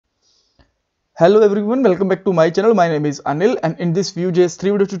Hello everyone, welcome back to my channel. My name is Anil, and in this Vue JS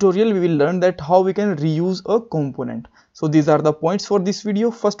 3 video tutorial we will learn that how we can reuse a component. So these are the points for this video.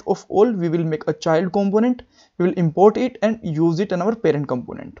 First of all, we will make a child component. We will import it and use it in our parent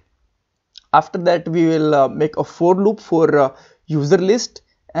component. After that we will make a for loop for user list,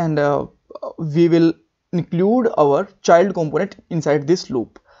 and we will include our child component inside this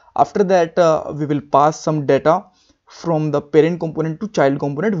loop. After that we will pass some data from the parent component to child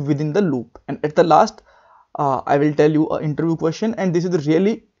component within the loop, and at the last I will tell you an interview question, and this is a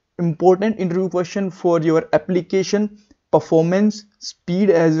really important interview question for your application performance,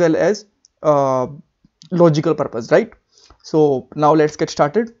 speed, as well as logical purpose, right? So now let's get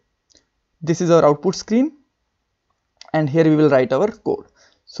started. This is our output screen, and here we will write our code.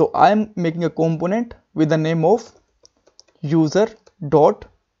 So I am making a component with the name of user dot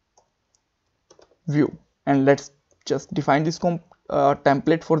view, and let's just define this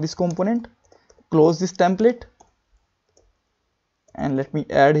template for this component. Close this template, and let me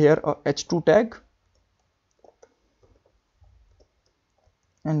add here a h2 tag,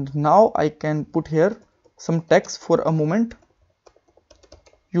 and now I can put here some text for a moment,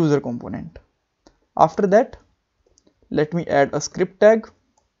 user component. After that let me add a script tag,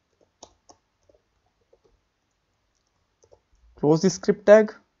 close this script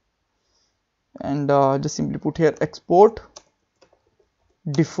tag, and just simply put here export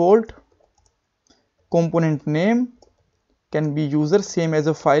default component name can be user, same as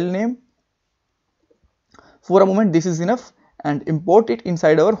a file name. For a moment this is enough, and import it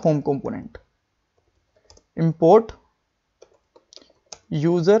inside our home component. Import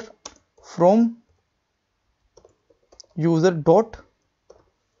user from user dot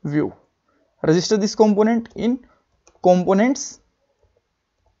view. Register this component in components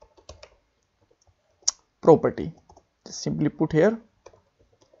property. Just simply put here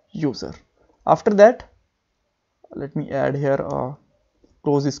user. After that let me add here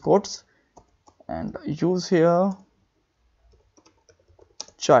close these quotes and use here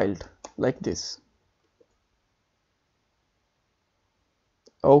child like this.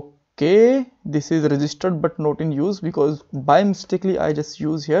 Okay, this is registered but not in use because by mistakenly I just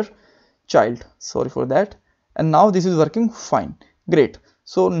use here child, sorry for that. And now this is working fine. Great.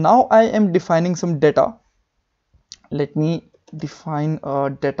 So now I am defining some data. Let me define a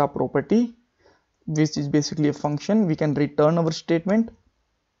data property, which is basically a function. We can return our statement.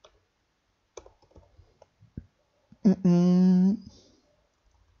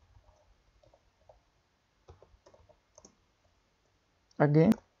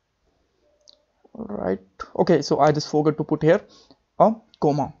 Again, right? Okay, so I just forgot to put here a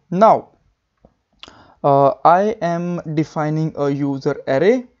comma. Now I am defining a user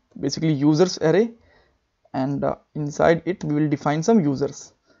array, basically users array, and inside it we will define some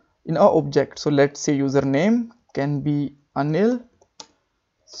users in our object. So let's say username can be Anil,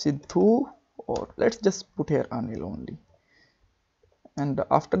 Sidhu, or let's just put here Anil only. And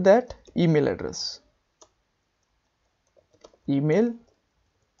after that email address, email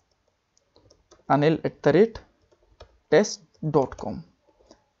anil@test.com.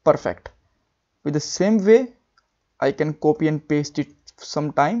 Perfect. With the same way I can copy and paste it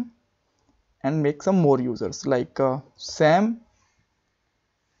sometime and make some more users like Sam,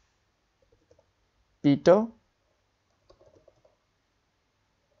 Peter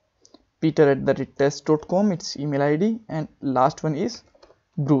 @test.com, its email ID, and last one is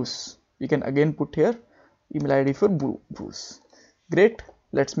Bruce. We can again put here email ID for Bruce. Great.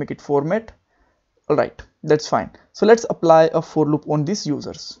 Let's make it format. All right, that's fine. So let's apply a for loop on these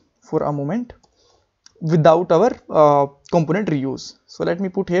users for a moment without our component reuse. So let me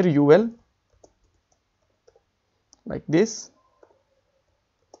put here ul like this,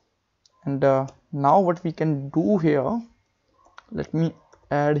 and now what we can do here, let me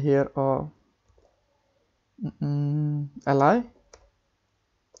add here a li,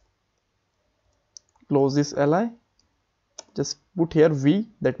 close this li, just put here v,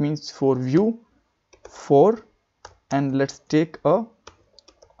 that means for view, for, and let's take a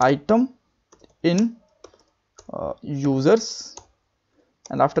item in users,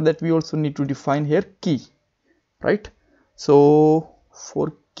 and after that we also need to define here key, right? So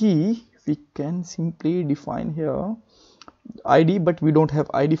for key we can simply define here id, but we don't have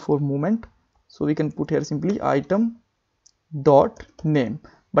id for moment, so we can put here simply item dot name.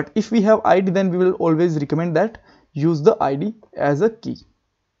 But if we have id, then we will always recommend that use the id as a key.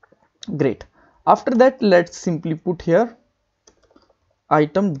 Great. After that let's simply put here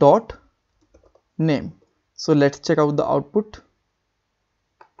item dot name. So let's check out the output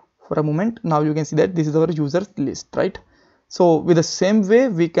for a moment. Now you can see that this is our users list, right? So with the same way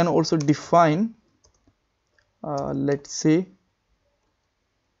we can also define let's say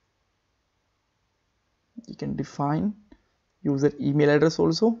you can define user email address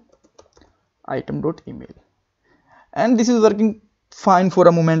also, item.email, and this is working fine for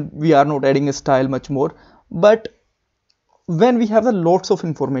a moment. We are not adding a style much more. But when we have the lots of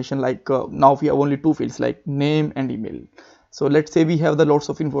information, like now we have only two fields like name and email. So let's say we have the lots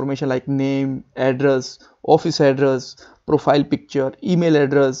of information like name, address, office address, profile picture, email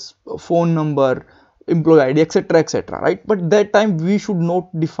address, phone number, employee ID, etc, etc, right? But that time we should not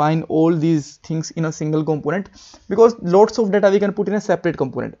define all these things in a single component, because lots of data we can put in a separate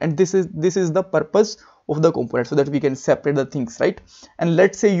component, and this is the purpose of the component, so that we can separate the things, right? And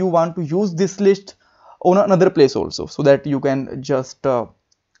let's say you want to use this list on another place also, so that you can just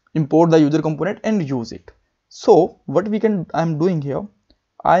import the user component and use it. So what I'm doing here,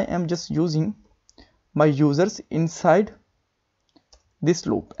 I am just using my users inside this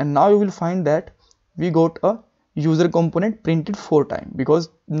loop, and now you will find that we got a user component printed 4 times, because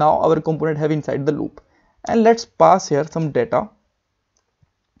now our component have inside the loop. And let's pass here some data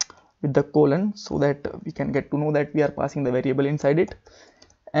with the colon, so that we can get to know that we are passing the variable inside it,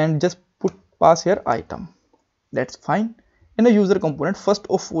 and just pass here item. That's fine. In a user component, first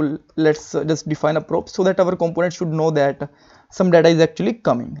of all, let's just define a prop, so that our component should know that some data is actually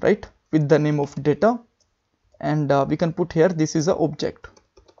coming, right, with the name of data. And we can put here this is a object,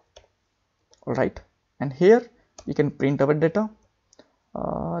 all right, and here we can print our data.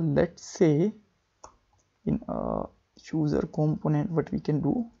 Let's say in a user component, what we can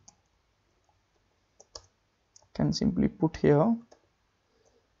do, can simply put here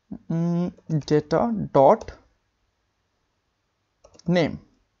data dot name,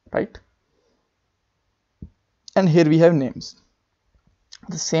 right, and here we have names.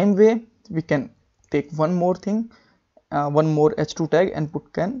 The same way we can take one more thing, one more h2 tag, and put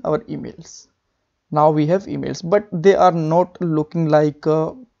our emails. Now we have emails, but they are not looking like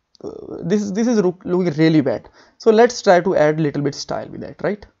this is looking really bad. So let's try to add little bit style with that,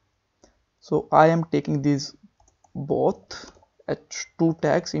 right? So I am taking these both h2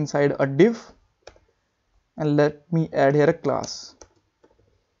 tags inside a div, and let me add here a class,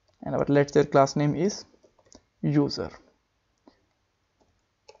 and let's say class name is user.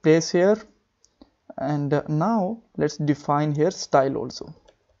 Place here, and now let's define here style also,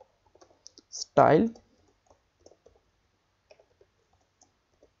 style,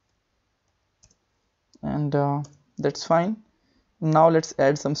 and that's fine. Now let's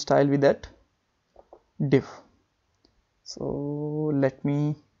add some style with that div. So let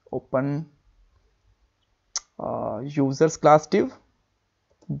me open users class div,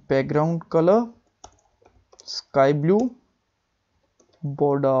 background color sky blue,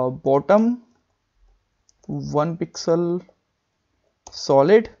 border bottom 1 pixel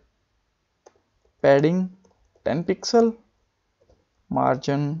solid, padding 10 pixel,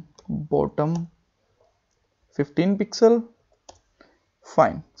 margin bottom 15 pixel.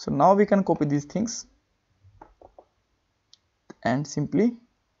 Fine. So now we can copy these things and simply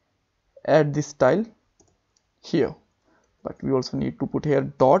add this style here, but we also need to put here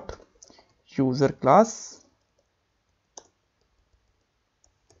dot user class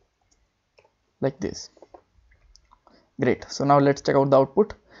like this. Great. So now let's check out the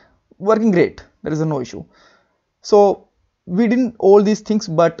output. Working great, there is no issue. So we did all these things,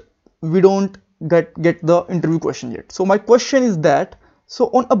 but we don't get the interview question yet. So my question is that, so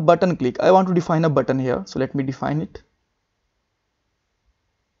on a button click, I want to define a button here. So let me define it.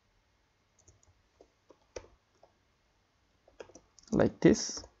 Like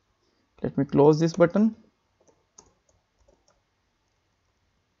this. Let me close this button,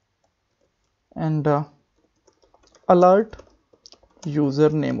 and alert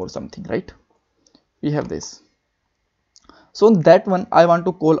username or something, right? We have this. So that one I want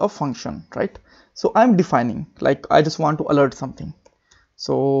to call a function, right? So I'm defining, like I just want to alert something.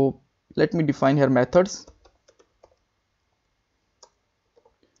 So let me define here methods,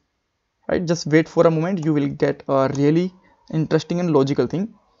 right? Just wait for a moment, you will get a really interesting and logical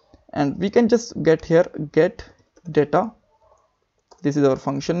thing. And we can just get here get data, this is our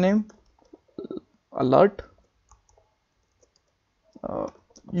function name, alert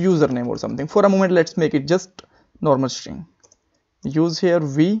username or something. For a moment let's make it just normal string. Use here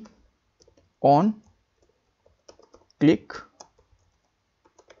v on click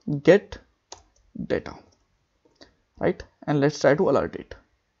get data, right? And let's try to alert it.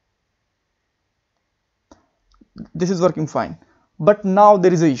 This is working fine, but now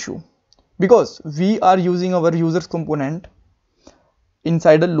there is an issue, because we are using our users component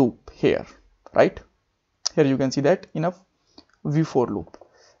inside a loop here, right? Here you can see that enough. Vue for loop.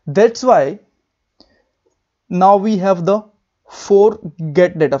 That's why now we have the for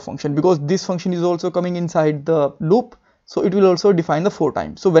get data function, because this function is also coming inside the loop, so it will also define the for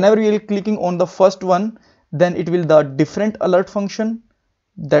time. So whenever we are clicking on the first one, then it will the different alert function,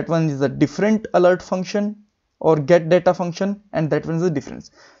 that one is the different alert function or get data function, and that one is the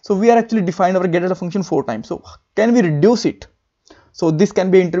difference. So we are actually defined our get data function 4 times. So can we reduce it? So this can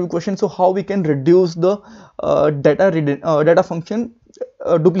be an interview question. So how we can reduce the data function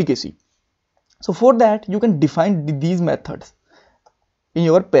duplicacy? So for that, you can define these methods in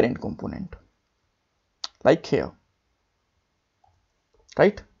your parent component, like here,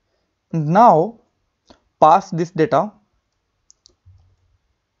 right? Now pass this data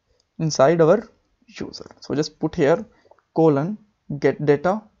inside our user. So just put here colon get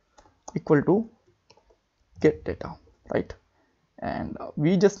data equal to get data, right? And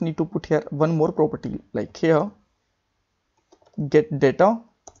we just need to put here one more property, like here get data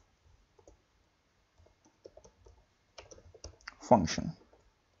function.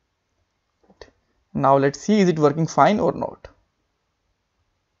 Now let's see, is it working fine or not?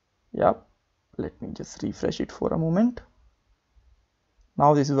 Yeah, let me just refresh it for a moment.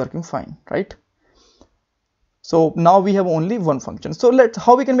 Now this is working fine, right? So now we have only one function. So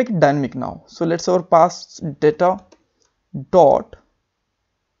how we can make it dynamic now? So let's our pass data dot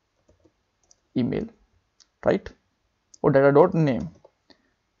email, right? Or data dot name.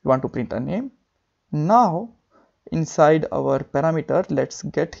 We want to print a name. Now inside our parameter, let's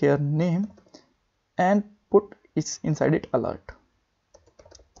get here name and put it inside it alert,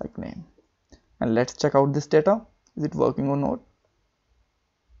 like name, and let's check out this data, is it working or not?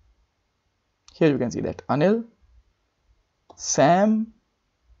 Here you can see that Anil, Sam,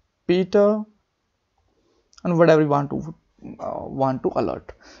 Peter, and whatever you want to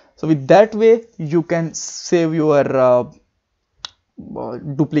alert. So with that way you can save your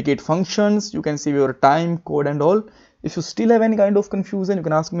duplicate functions, you can save your time, code and all. If you still have any kind of confusion, you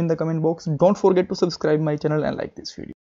can ask me in the comment box. Don't forget to subscribe my channel and like this video.